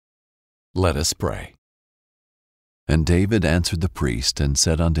Let us pray. And David answered the priest and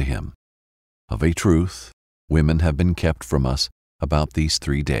said unto him, Of a truth, women have been kept from us about these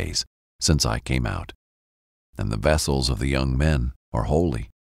 3 days since I came out. And the vessels of the young men are holy,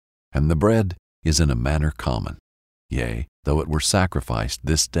 and the bread is in a manner common, yea, though it were sacrificed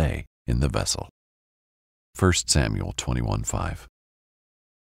this day in the vessel. 1 Samuel 21:5.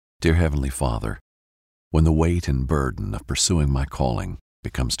 Dear Heavenly Father, when the weight and burden of pursuing my calling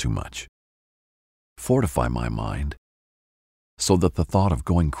becomes too much, fortify my mind so that the thought of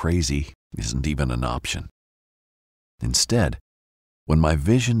going crazy isn't even an option. Instead, when my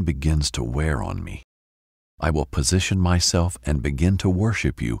vision begins to wear on me, I will position myself and begin to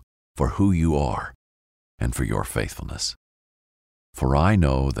worship you for who you are and for your faithfulness. For I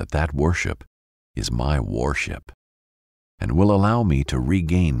know that that worship is my worship and will allow me to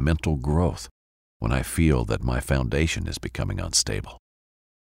regain mental growth when I feel that my foundation is becoming unstable.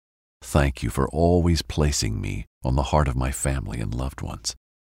 Thank you for always placing me on the heart of my family and loved ones.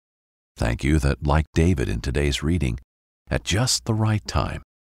 Thank you that, like David in today's reading, at just the right time,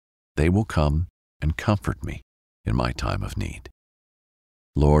 they will come and comfort me in my time of need.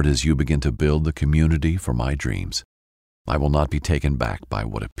 Lord, as you begin to build the community for my dreams, I will not be taken back by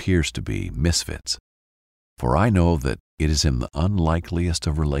what appears to be misfits, for I know that it is in the unlikeliest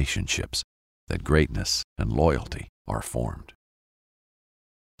of relationships that greatness and loyalty are formed.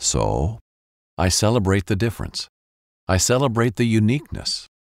 So, I celebrate the difference. I celebrate the uniqueness.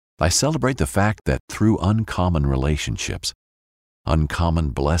 I celebrate the fact that through uncommon relationships, uncommon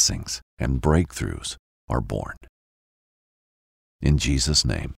blessings and breakthroughs are born. In Jesus'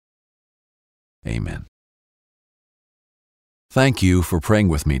 name, amen. Thank you for praying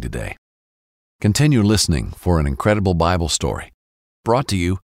with me today. Continue listening for an incredible Bible story, brought to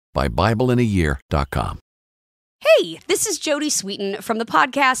you by BibleInAYear.com. Hey, this is Jody Sweeten from the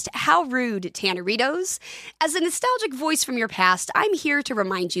podcast How Rude, Tanneritos. As a nostalgic voice from your past, I'm here to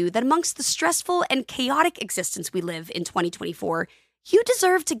remind you that amongst the stressful and chaotic existence we live in 2024, you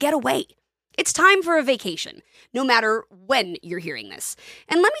deserve to get away. It's time for a vacation, no matter when you're hearing this.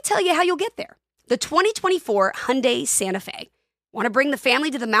 And let me tell you how you'll get there. The 2024 Hyundai Santa Fe. Want to bring the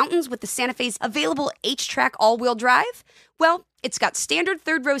family to the mountains with the Santa Fe's available H-Track all-wheel drive? Well, it's got standard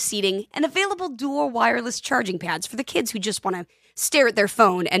third-row seating and available dual wireless charging pads for the kids who just want to stare at their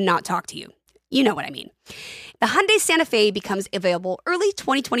phone and not talk to you. You know what I mean. The Hyundai Santa Fe becomes available early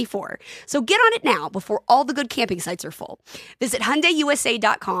 2024, so get on it now before all the good camping sites are full. Visit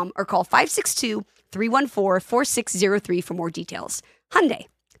HyundaiUSA.com or call 562-314-4603 for more details. Hyundai,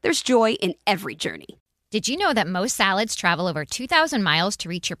 there's joy in every journey. Did you know that most salads travel over 2,000 miles to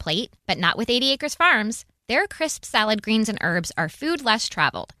reach your plate? But not with 80 Acres Farms. Their crisp salad greens and herbs are food less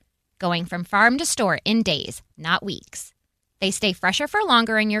traveled, going from farm to store in days, not weeks. They stay fresher for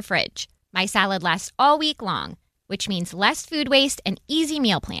longer in your fridge. My salad lasts all week long, which means less food waste and easy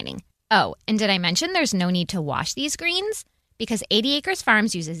meal planning. Oh, and did I mention there's no need to wash these greens? Because 80 Acres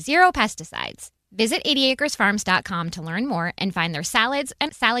Farms uses 0 pesticides. Visit 80acresfarms.com to learn more and find their salads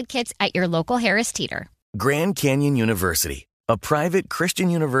and salad kits at your local Harris Teeter. Grand Canyon University, a private Christian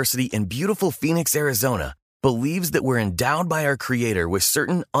university in beautiful Phoenix, Arizona, believes that we're endowed by our Creator with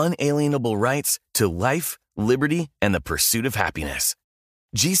certain unalienable rights to life, liberty, and the pursuit of happiness.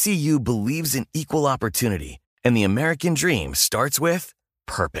 GCU believes in equal opportunity, and the American dream starts with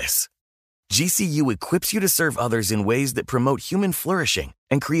purpose. GCU equips you to serve others in ways that promote human flourishing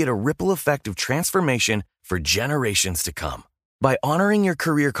and create a ripple effect of transformation for generations to come. By honoring your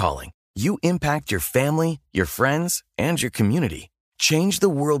career calling, you impact your family, your friends, and your community. Change the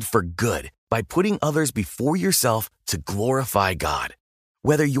world for good by putting others before yourself to glorify God.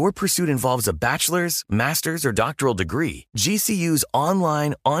 Whether your pursuit involves a bachelor's, master's, or doctoral degree, GCU's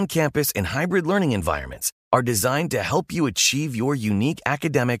online, on-campus, and hybrid learning environments are designed to help you achieve your unique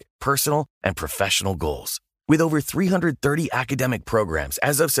academic, personal, and professional goals. With over 330 academic programs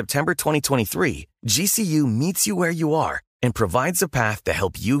as of September 2023, GCU meets you where you are and provides a path to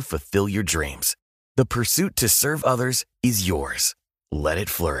help you fulfill your dreams. The pursuit to serve others is yours. Let it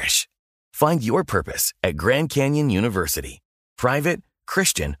flourish. Find your purpose at Grand Canyon University. Private,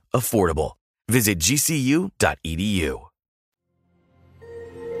 Christian, affordable. Visit gcu.edu.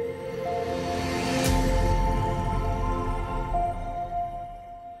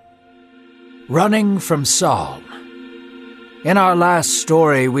 Running from Saul. In our last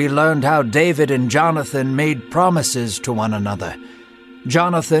story, we learned how David and Jonathan made promises to one another.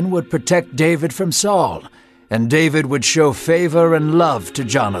 Jonathan would protect David from Saul, and David would show favor and love to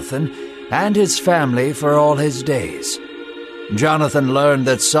Jonathan and his family for all his days. Jonathan learned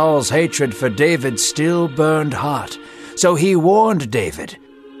that Saul's hatred for David still burned hot, so he warned David,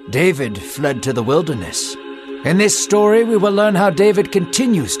 David fled to the wilderness. In this story, we will learn how David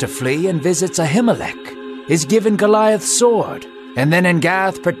continues to flee and visits Ahimelech, is given Goliath's sword, and then in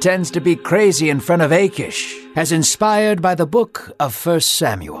Gath pretends to be crazy in front of Achish, as inspired by the book of 1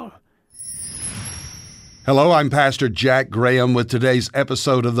 Samuel. Hello, I'm Pastor Jack Graham with today's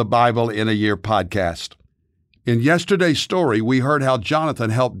episode of the Bible in a Year podcast. In yesterday's story, we heard how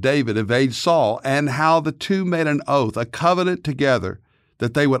Jonathan helped David evade Saul and how the two made an oath, a covenant together,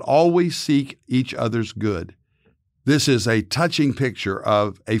 that they would always seek each other's good. This is a touching picture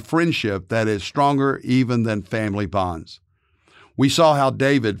of a friendship that is stronger even than family bonds. We saw how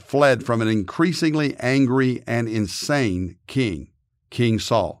David fled from an increasingly angry and insane king, King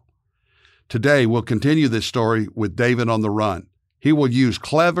Saul. Today, we'll continue this story with David on the run. He will use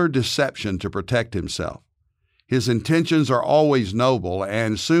clever deception to protect himself. His intentions are always noble,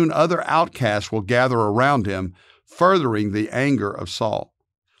 and soon other outcasts will gather around him, furthering the anger of Saul.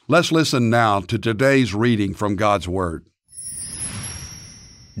 Let's listen now to today's reading from God's Word.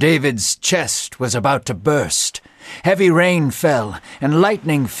 David's chest was about to burst. Heavy rain fell, and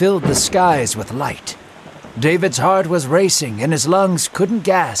lightning filled the skies with light. David's heart was racing, and his lungs couldn't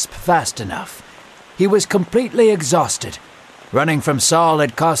gasp fast enough. He was completely exhausted. Running from Saul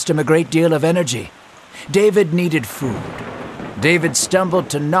had cost him a great deal of energy. David needed food. David stumbled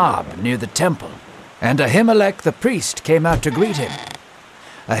to Nob near the temple, and Ahimelech the priest came out to greet him.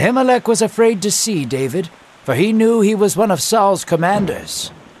 Ahimelech was afraid to see David, for he knew he was one of Saul's commanders.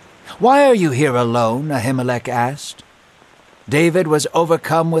 "Why are you here alone?" Ahimelech asked. David was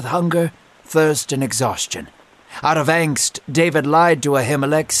overcome with hunger, thirst, and exhaustion. Out of angst, David lied to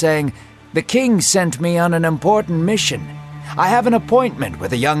Ahimelech, saying, "The king sent me on an important mission. I have an appointment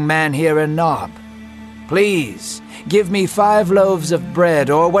with a young man here in Nob. Please, give me 5 loaves of bread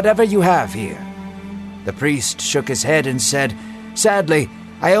or whatever you have here." The priest shook his head and said, "Sadly,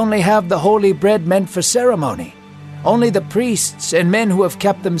 I only have the holy bread meant for ceremony. Only the priests and men who have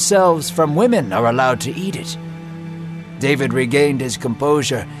kept themselves from women are allowed to eat it." David regained his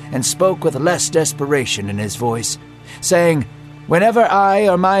composure and spoke with less desperation in his voice, saying, "Whenever I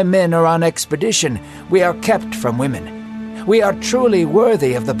or my men are on expedition, we are kept from women. We are truly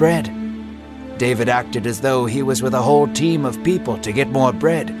worthy of the bread." David acted as though he was with a whole team of people to get more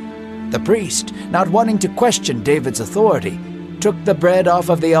bread. The priest, not wanting to question David's authority, took the bread off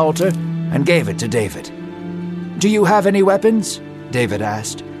of the altar and gave it to David. "Do you have any weapons?" David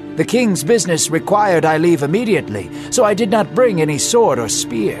asked. "The king's business required I leave immediately, so I did not bring any sword or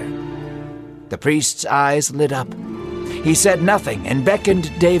spear." The priest's eyes lit up. He said nothing and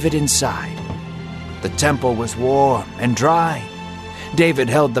beckoned David inside. The temple was warm and dry. David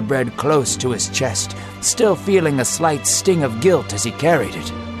held the bread close to his chest, still feeling a slight sting of guilt as he carried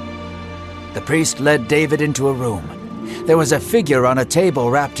it. The priest led David into a room. There was a figure on a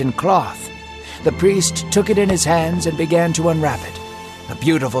table wrapped in cloth. The priest took it in his hands and began to unwrap it. A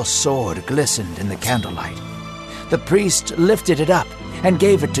beautiful sword glistened in the candlelight. The priest lifted it up and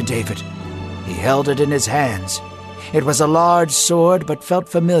gave it to David. He held it in his hands. It was a large sword, but felt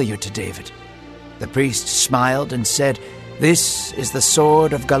familiar to David. The priest smiled and said, "This is the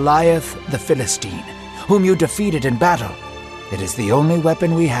sword of Goliath the Philistine, whom you defeated in battle. It is the only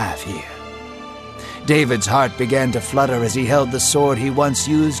weapon we have here." David's heart began to flutter as he held the sword he once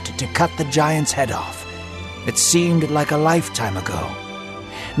used to cut the giant's head off. It seemed like a lifetime ago.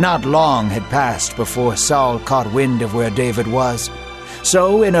 Not long had passed before Saul caught wind of where David was.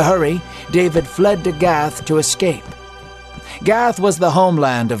 So, in a hurry, David fled to Gath to escape. Gath was the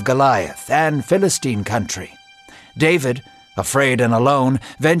homeland of Goliath and Philistine country. David, afraid and alone,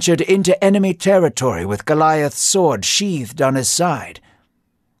 ventured into enemy territory with Goliath's sword sheathed on his side.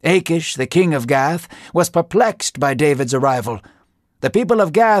 Achish, the king of Gath, was perplexed by David's arrival. The people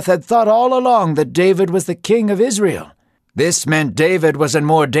of Gath had thought all along that David was the king of Israel. This meant David was in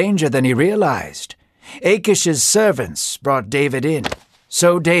more danger than he realized. Achish's servants brought David in.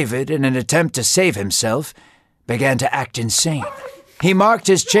 So David, in an attempt to save himself, began to act insane. He marked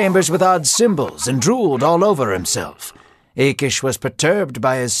his chambers with odd symbols and drooled all over himself. Achish was perturbed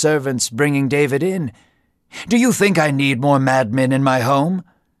by his servants bringing David in. "Do you think I need more madmen in my home?"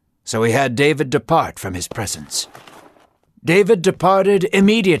 So he had David depart from his presence. David departed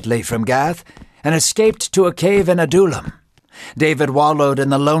immediately from Gath and escaped to a cave in Adullam. David wallowed in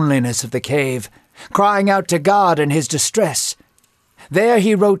the loneliness of the cave, crying out to God in his distress. There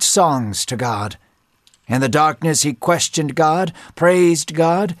he wrote songs to God. In the darkness he questioned God, praised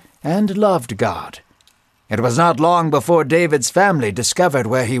God, and loved God. It was not long before David's family discovered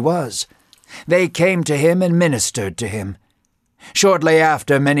where he was. They came to him and ministered to him. Shortly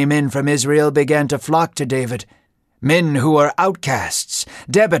after, many men from Israel began to flock to David. Men who were outcasts,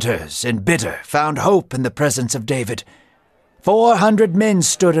 debtors, and bitter found hope in the presence of David. 400 men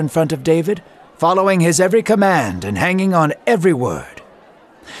stood in front of David, following his every command and hanging on every word.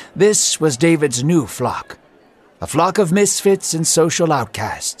 This was David's new flock, a flock of misfits and social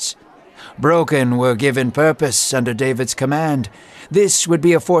outcasts. Broken were given purpose under David's command. This would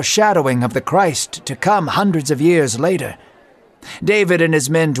be a foreshadowing of the Christ to come hundreds of years later. David and his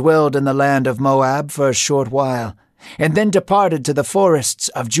men dwelled in the land of Moab for a short while, and then departed to the forests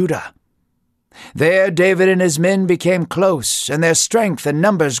of Judah. There David and his men became close, and their strength and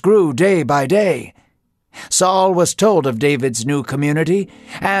numbers grew day by day. Saul was told of David's new community,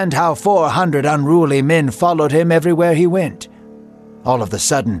 and how 400 unruly men followed him everywhere he went. All of a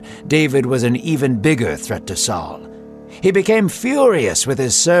sudden, David was an even bigger threat to Saul. He became furious with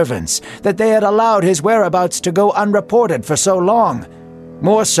his servants that they had allowed his whereabouts to go unreported for so long.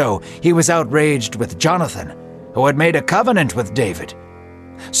 More so, he was outraged with Jonathan, who had made a covenant with David.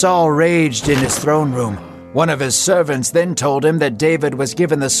 Saul raged in his throne room. One of his servants then told him that David was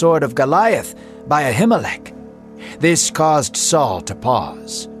given the sword of Goliath by Ahimelech. This caused Saul to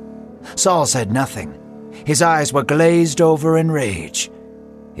pause. Saul said nothing. His eyes were glazed over in rage.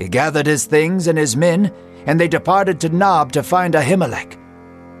 He gathered his things and his men, and they departed to Nob to find Ahimelech.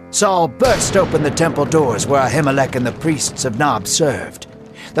 Saul burst open the temple doors where Ahimelech and the priests of Nob served.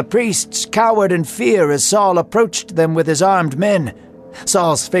 The priests cowered in fear as Saul approached them with his armed men.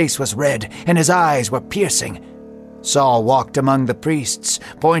 Saul's face was red, and his eyes were piercing. Saul walked among the priests,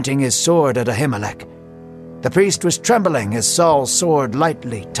 pointing his sword at Ahimelech. The priest was trembling as Saul's sword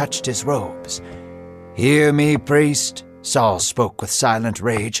lightly touched his robes. "Hear me, priest," Saul spoke with silent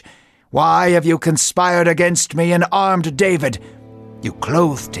rage. "Why have you conspired against me and armed David? You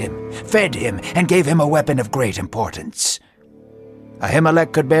clothed him, fed him, and gave him a weapon of great importance."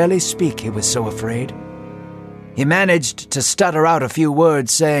 Ahimelech could barely speak, he was so afraid. He managed to stutter out a few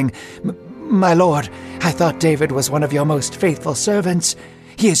words, saying, "My lord, I thought David was one of your most faithful servants.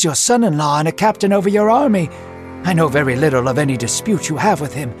 He is your son-in-law and a captain over your army. I know very little of any dispute you have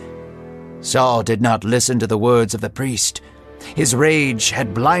with him." Saul did not listen to the words of the priest. His rage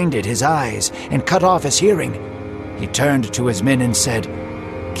had blinded his eyes and cut off his hearing. He turned to his men and said,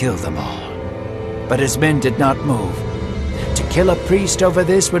 "Kill them all." But his men did not move. To kill a priest over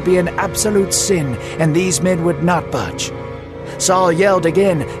this would be an absolute sin, and these men would not budge. Saul yelled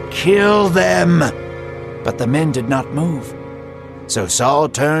again, "Kill them!" But the men did not move. So Saul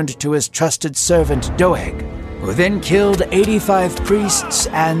turned to his trusted servant Doeg, who then killed 85 priests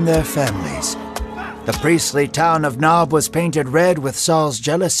and their families. The priestly town of Nob was painted red with Saul's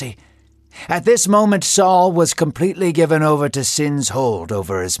jealousy. At this moment, Saul was completely given over to sin's hold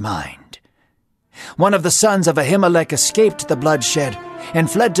over his mind. One of the sons of Ahimelech escaped the bloodshed and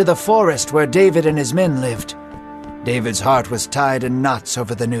fled to the forest where David and his men lived. David's heart was tied in knots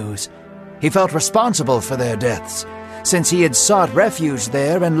over the news. He felt responsible for their deaths, since he had sought refuge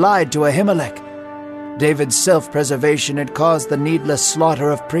there and lied to Ahimelech. David's self-preservation had caused the needless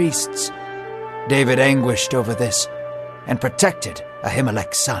slaughter of priests. David anguished over this and protected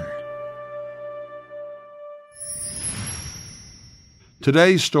Ahimelech's son.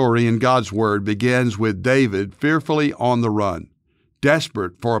 Today's story in God's Word begins with David fearfully on the run,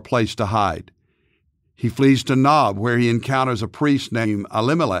 desperate for a place to hide. He flees to Nob, where he encounters a priest named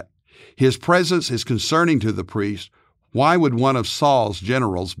Elimelech. His presence is concerning to the priest. Why would one of Saul's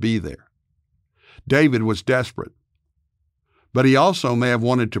generals be there? David was desperate, but he also may have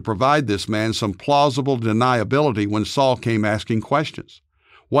wanted to provide this man some plausible deniability when Saul came asking questions.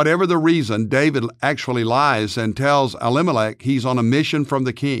 Whatever the reason, David actually lies and tells Elimelech he's on a mission from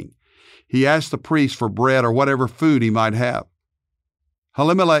the king. He asks the priest for bread or whatever food he might have.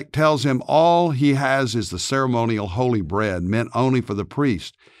 Elimelech tells him all he has is the ceremonial holy bread meant only for the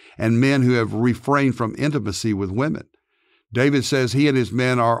priest and men who have refrained from intimacy with women. David says he and his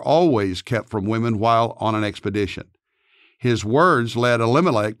men are always kept from women while on an expedition. His words led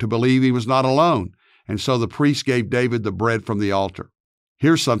Elimelech to believe he was not alone, and so the priest gave David the bread from the altar.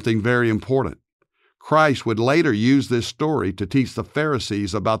 Here's something very important. Christ would later use this story to teach the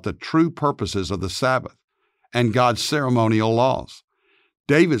Pharisees about the true purposes of the Sabbath and God's ceremonial laws.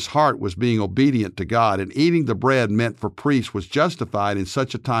 David's heart was being obedient to God, and eating the bread meant for priests was justified in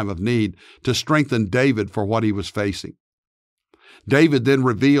such a time of need to strengthen David for what he was facing. David then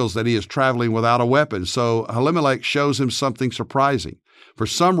reveals that he is traveling without a weapon, so Elimelech shows him something surprising. For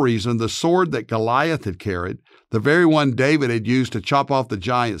some reason, the sword that Goliath had carried, the very one David had used to chop off the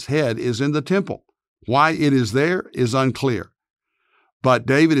giant's head, is in the temple. Why it is there is unclear. But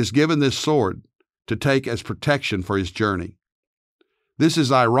David is given this sword to take as protection for his journey. This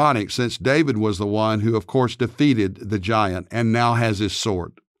is ironic since David was the one who, of course, defeated the giant and now has his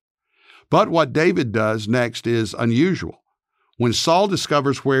sword. But what David does next is unusual. When Saul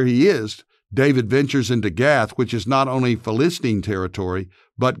discovers where he is, David ventures into Gath, which is not only Philistine territory,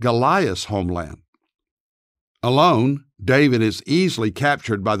 but Goliath's homeland. Alone, David is easily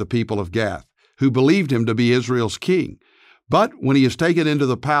captured by the people of Gath, who believed him to be Israel's king. But when he is taken into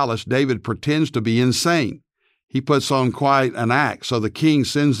the palace, David pretends to be insane. He puts on quite an act, so the king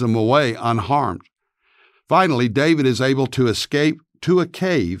sends him away unharmed. Finally, David is able to escape to a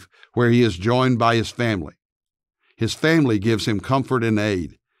cave where he is joined by his family. His family gives him comfort and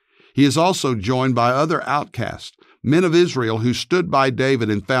aid. He is also joined by other outcasts, men of Israel who stood by David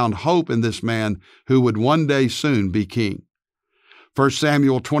and found hope in this man who would one day soon be king. 1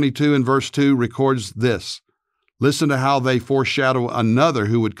 Samuel 22 and verse 2 records this. Listen to how they foreshadow another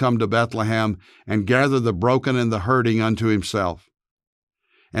who would come to Bethlehem and gather the broken and the hurting unto himself.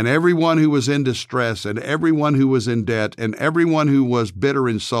 And everyone who was in distress, and everyone who was in debt, and everyone who was bitter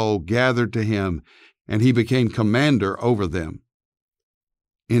in soul gathered to him, and he became commander over them.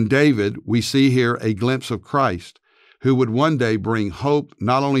 In David, we see here a glimpse of Christ, who would one day bring hope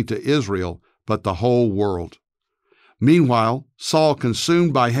not only to Israel, but the whole world. Meanwhile, Saul,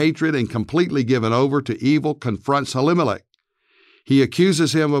 consumed by hatred and completely given over to evil, confronts Elimelech. He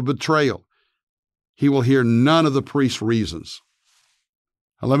accuses him of betrayal. He will hear none of the priest's reasons.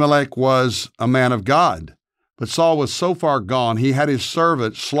 Elimelech was a man of God, but Saul was so far gone he had his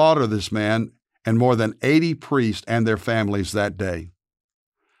servants slaughter this man and more than 80 priests and their families that day.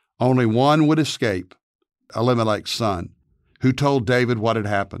 Only one would escape, Elimelech's son, who told David what had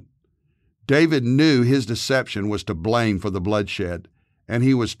happened. David knew his deception was to blame for the bloodshed, and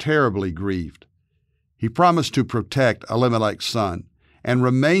he was terribly grieved. He promised to protect Elimelech's son and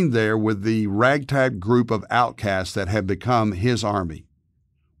remain there with the ragtag group of outcasts that had become his army.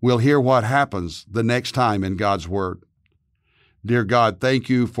 We'll hear what happens the next time in God's Word. Dear God, thank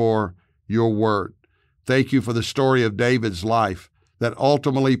you for your Word. Thank you for the story of David's life that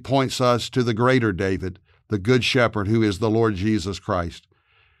ultimately points us to the greater David, the Good Shepherd who is the Lord Jesus Christ,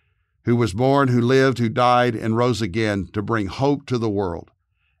 who was born, who lived, who died, and rose again to bring hope to the world.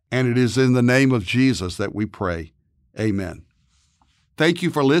 And it is in the name of Jesus that we pray. Amen. Thank you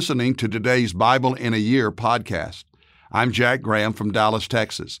for listening to today's Bible in a Year podcast. I'm Jack Graham from Dallas,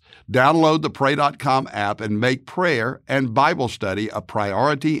 Texas. Download the Pray.com app and make prayer and Bible study a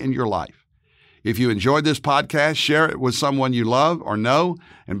priority in your life. If you enjoyed this podcast, share it with someone you love or know,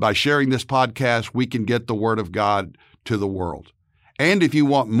 and by sharing this podcast, we can get the Word of God to the world. And if you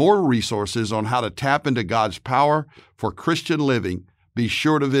want more resources on how to tap into God's power for Christian living, be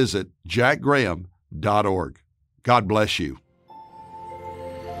sure to visit jackgraham.org. God bless you.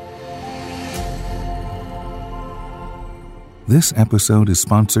 This episode is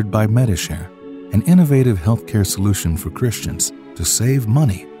sponsored by Medishare, an innovative healthcare solution for Christians to save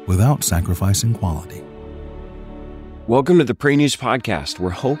money without sacrificing quality. Welcome to the Pray News Podcast,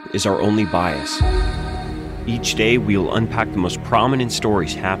 where hope is our only bias. Each day, we will unpack the most prominent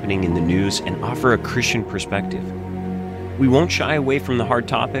stories happening in the news and offer a Christian perspective. We won't shy away from the hard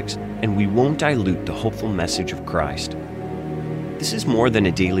topics, and we won't dilute the hopeful message of Christ. This is more than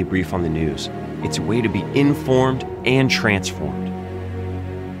a daily brief on the news. It's a way to be informed and transformed.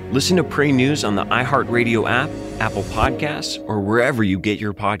 Listen to Pray News on the iHeartRadio app, Apple Podcasts, or wherever you get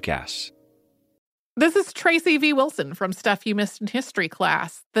your podcasts. This is Tracy V. Wilson from Stuff You Missed in History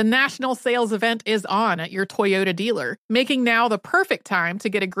class. The national sales event is on at your Toyota dealer, making now the perfect time to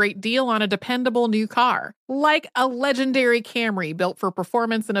get a great deal on a dependable new car. Like a legendary Camry built for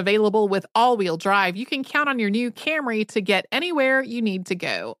performance and available with all-wheel drive, you can count on your new Camry to get anywhere you need to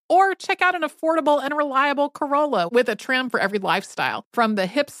go. Or check out an affordable and reliable Corolla with a trim for every lifestyle. From the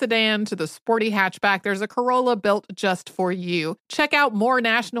hip sedan to the sporty hatchback, there's a Corolla built just for you. Check out more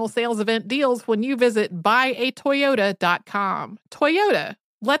national sales event deals when you visit buyatoyota.com. Toyota,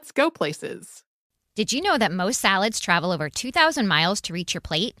 let's go places. Did you know that most salads travel over 2,000 miles to reach your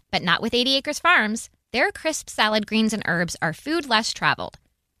plate? But not with 80 Acres Farms. Their crisp salad greens and herbs are food less traveled,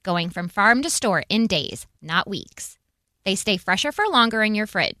 going from farm to store in days, not weeks. They stay fresher for longer in your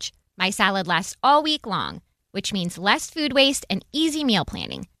fridge. My salad lasts all week long, which means less food waste and easy meal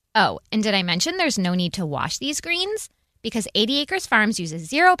planning. Oh, and did I mention there's no need to wash these greens? Because 80 Acres Farms uses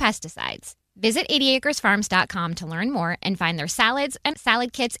 0 pesticides. Visit 80acresfarms.com to learn more and find their salads and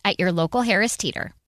salad kits at your local Harris Teeter.